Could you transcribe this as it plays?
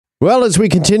Well, as we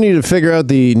continue to figure out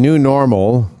the new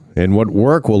normal and what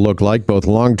work will look like, both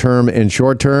long-term and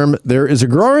short-term, there is a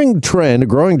growing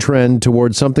trend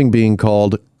towards something being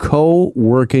called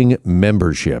co-working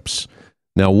memberships.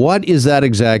 Now, what is that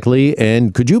exactly,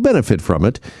 and could you benefit from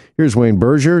it? Here's Wayne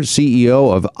Berger,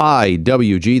 CEO of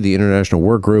IWG, the International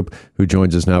Work Group, who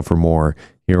joins us now for more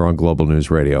here on Global News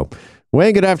Radio.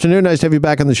 Wayne, good afternoon. Nice to have you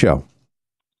back on the show.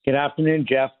 Good afternoon,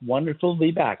 Jeff. Wonderful to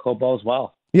be back. Hope all is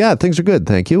well. Yeah, things are good.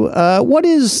 Thank you. What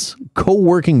is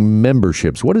co-working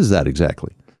memberships? What is that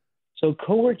exactly? So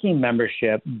co-working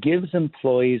membership gives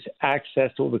employees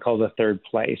access to what we call the third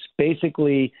place,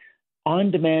 basically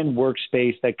on-demand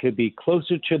workspace that could be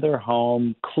closer to their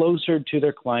home, closer to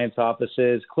their clients'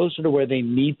 offices, closer to where they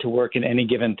need to work at any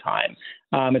given time.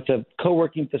 It's a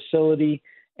co-working facility,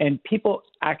 and people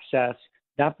access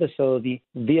that facility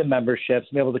via memberships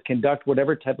and be able to conduct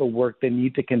whatever type of work they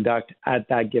need to conduct at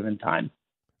that given time.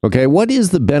 Okay, what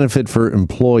is the benefit for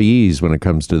employees when it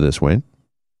comes to this, Wayne?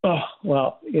 Oh,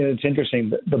 well, it's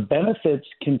interesting. The benefits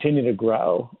continue to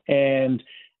grow. And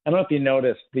I don't know if you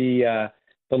noticed, the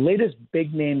latest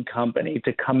big name company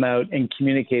to come out and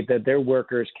communicate that their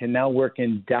workers can now work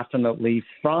indefinitely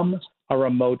from a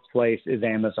remote place is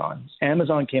Amazon.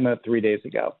 Amazon came out 3 days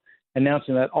ago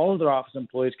announcing that all of their office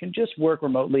employees can just work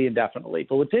remotely indefinitely.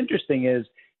 But what's interesting is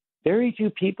very few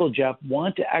people, Jeff,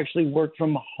 want to actually work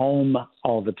from home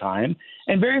all the time.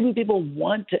 And very few people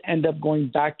want to end up going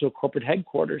back to a corporate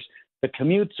headquarters. The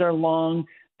commutes are long.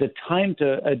 The time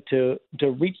to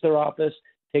reach their office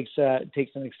takes an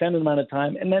extended amount of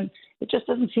time. And then it just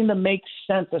doesn't seem to make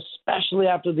sense, especially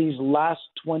after these last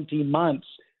 20 months.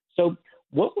 So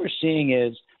what we're seeing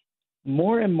is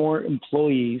more and more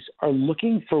employees are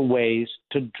looking for ways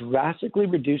to drastically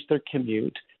reduce their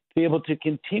commute, to be able to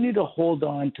continue to hold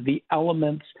on to the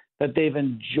elements that they've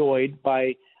enjoyed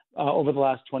by over the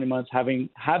last 20 months, having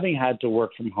had to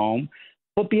work from home,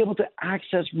 but be able to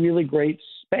access really great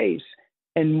space.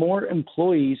 And more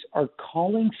employees are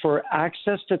calling for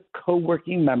access to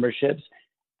co-working memberships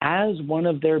as one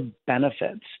of their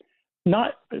benefits.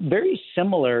 Not very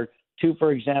similar to,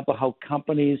 for example, how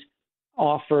companies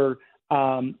offer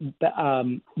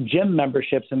gym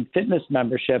memberships and fitness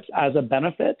memberships as a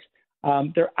benefit.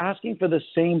 They're asking for the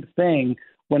same thing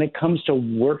when it comes to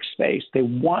workspace. They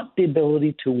want the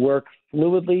ability to work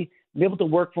fluidly, be able to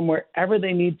work from wherever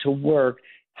they need to work,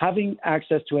 having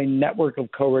access to a network of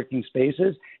co-working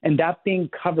spaces, and that being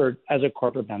covered as a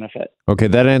corporate benefit. Okay,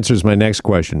 that answers my next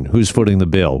question. Who's footing the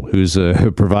bill? Who's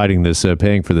providing this,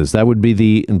 paying for this? That would be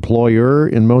the employer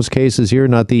in most cases here,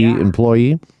 not the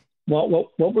employee? Well,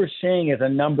 what we're seeing is a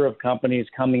number of companies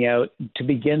coming out to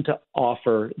begin to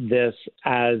offer this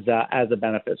as a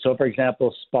benefit. So, for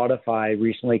example, Spotify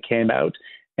recently came out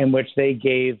in which they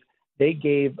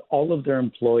gave all of their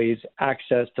employees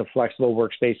access to flexible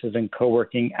workspaces and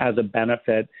co-working as a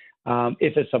benefit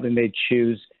if it's something they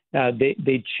choose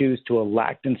to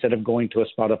elect instead of going to a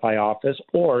Spotify office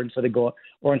or instead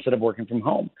of working from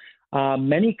home.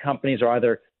 Many companies are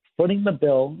either footing the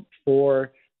bill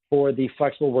for the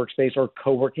flexible workspace or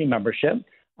co-working membership,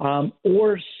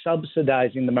 or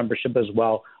subsidizing the membership as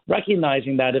well,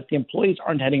 recognizing that if the employees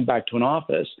aren't heading back to an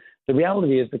office, the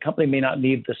reality is the company may not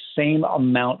need the same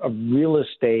amount of real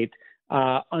estate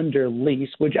under lease,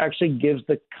 which actually gives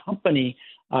the company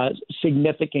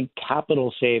significant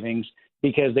capital savings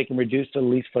because they can reduce the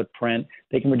lease footprint,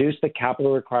 they can reduce the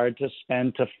capital required to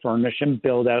spend to furnish and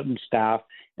build out and staff,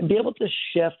 and be able to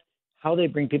shift how they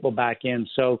bring people back in.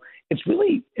 So it's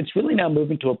really now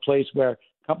moving to a place where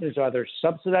companies are either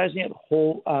subsidizing it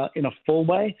in a full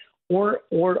way or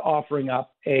offering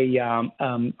up a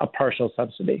partial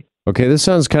subsidy. Okay, this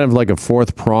sounds kind of like a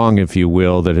fourth prong, if you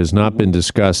will, that has not been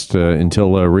discussed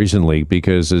until recently,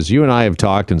 because as you and I have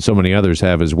talked, and so many others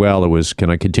have as well, it was,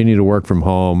 can I continue to work from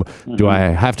home? Do I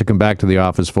have to come back to the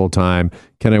office full time?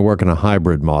 Can I work in a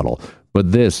hybrid model?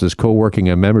 But this co-working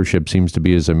a membership seems to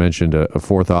be, as I mentioned, a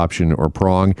fourth option or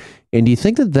prong. And do you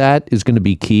think that is going to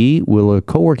be key? Will a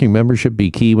co-working membership be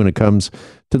key when it comes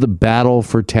to the battle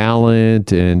for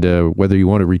talent and whether you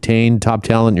want to retain top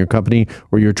talent in your company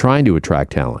or you're trying to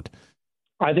attract talent?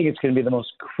 I think it's going to be the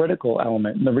most critical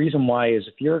element. And the reason why is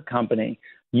if you're a company,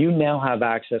 you now have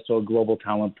access to a global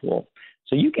talent pool.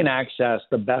 So you can access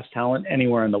the best talent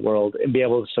anywhere in the world and be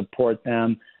able to support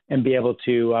them and be able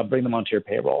to bring them onto your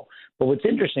payroll. But what's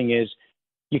interesting is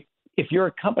if you're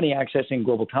a company accessing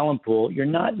global talent pool, you're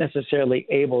not necessarily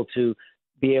able to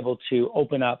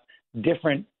open up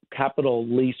different capital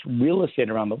lease real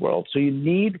estate around the world. So you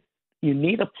need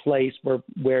a place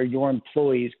where your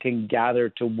employees can gather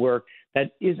to work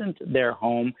that isn't their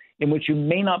home, in which you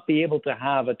may not be able to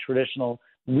have a traditional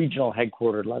regional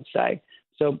headquartered, let's say.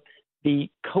 So the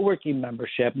co-working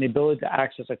membership and the ability to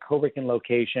access a co-working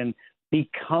location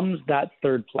becomes that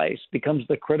third place, becomes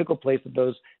the critical place of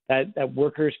those that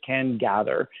workers can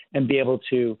gather and be able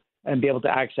to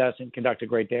access and conduct a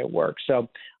great day at work. So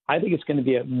I think it's going to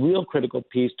be a real critical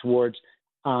piece towards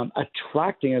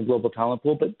attracting a global talent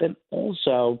pool. But then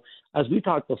also, as we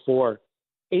talked before,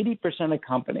 80% of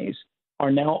companies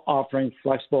are now offering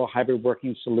flexible hybrid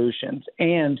working solutions.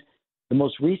 And the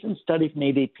most recent study from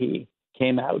ADP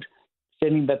came out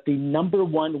stating that the number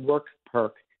one work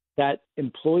perk that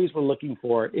employees were looking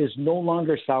for is no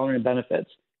longer salary and benefits.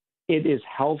 It is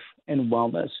health and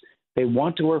wellness. They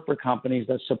want to work for companies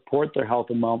that support their health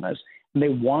and wellness. And they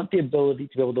want the ability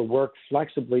to be able to work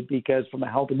flexibly because from a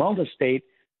health and wellness state,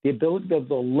 the ability to be able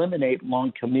to eliminate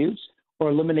long commutes or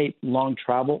eliminate long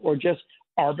travel or just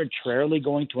arbitrarily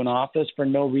going to an office for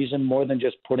no reason more than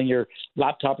just putting your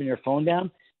laptop and your phone down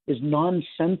is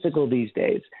nonsensical these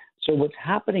days. So what's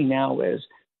happening now is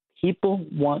people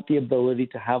want the ability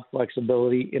to have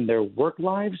flexibility in their work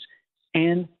lives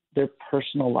and their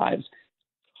personal lives.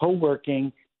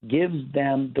 Co-working gives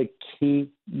them the key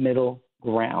middle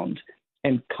ground.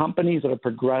 And companies that are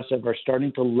progressive are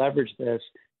starting to leverage this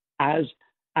as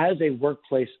a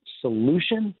workplace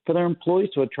solution for their employees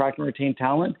to attract and retain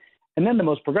talent. And then the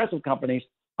most progressive companies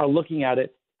are looking at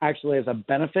it actually as a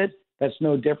benefit that's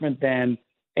no different than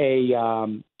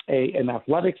an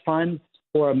athletics fund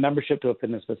or a membership to a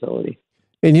fitness facility.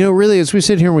 And, really, as we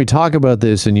sit here and we talk about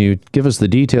this and you give us the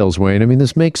details, Wayne, I mean,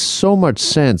 this makes so much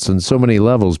sense on so many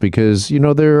levels because,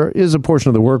 there is a portion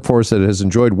of the workforce that has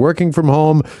enjoyed working from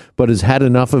home, but has had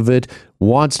enough of it,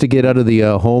 wants to get out of the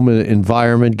home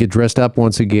environment, get dressed up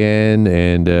once again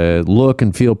and look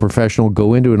and feel professional,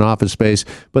 go into an office space,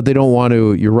 but they don't want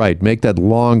to, you're right, make that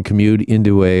long commute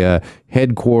into a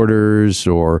headquarters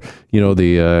or,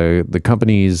 the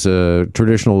company's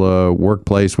traditional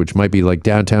workplace, which might be like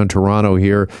downtown Toronto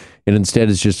here. And instead,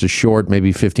 it's just a short,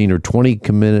 maybe 15 or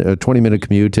 20-minute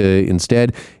commute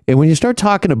instead. And when you start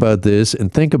talking about this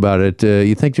and think about it,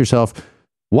 you think to yourself,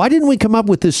 why didn't we come up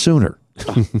with this sooner?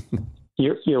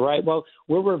 You're right. Well,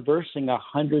 we're reversing a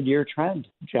 100-year trend,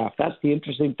 Jeff. That's the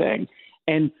interesting thing.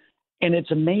 And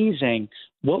it's amazing.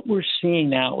 What we're seeing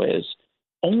now is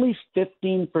only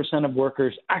 15% of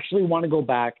workers actually want to go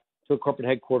back to a corporate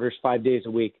headquarters 5 days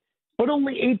a week. But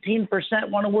only 18%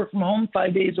 want to work from home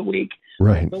 5 days a week.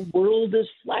 Right. The world is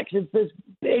flex. It's this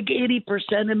big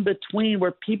 80% in between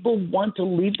where people want to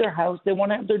leave their house. They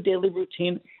want to have their daily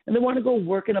routine, and they want to go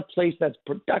work in a place that's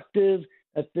productive,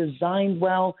 that's designed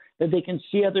well, that they can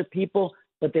see other people.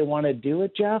 But they want to do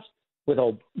it, Jeff, with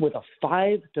a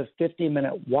 5 to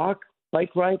 15-minute walk,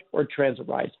 bike ride, or transit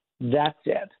ride. That's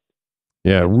it.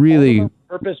 Yeah, really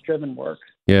purpose-driven work.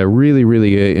 Yeah, really,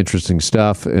 really interesting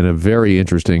stuff and a very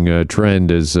interesting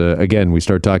trend as, again, we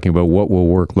start talking about what will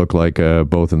work look like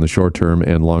both in the short term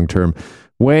and long term.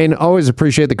 Wayne, always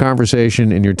appreciate the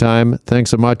conversation and your time.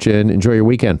 Thanks so much and enjoy your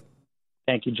weekend.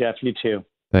 Thank you, Jeff. You too.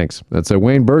 Thanks. That's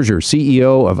Wayne Berger,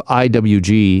 CEO of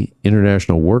IWG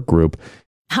International Work Group.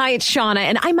 Hi, it's Shauna,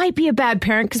 and I might be a bad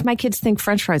parent because my kids think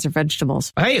French fries are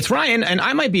vegetables. Hey, it's Ryan, and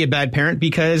I might be a bad parent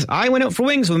because I went out for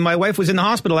wings when my wife was in the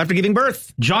hospital after giving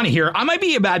birth. Johnny here. I might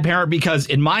be a bad parent because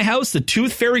in my house, the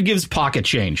tooth fairy gives pocket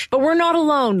change. But we're not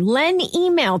alone. Len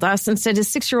emailed us and said his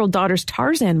 6-year-old daughter's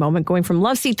Tarzan moment going from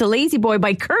love seat to lazy boy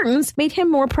by curtains made him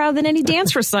more proud than any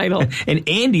dance recital. And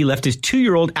Andy left his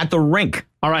 2-year-old at the rink.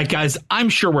 All right, guys, I'm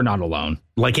sure we're not alone.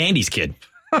 Like Andy's kid.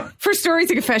 For stories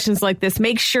and confessions like this,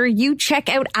 make sure you check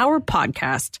out our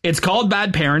podcast. It's called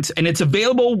Bad Parents, and it's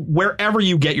available wherever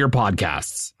you get your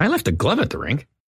podcasts. I left a glove at the rink.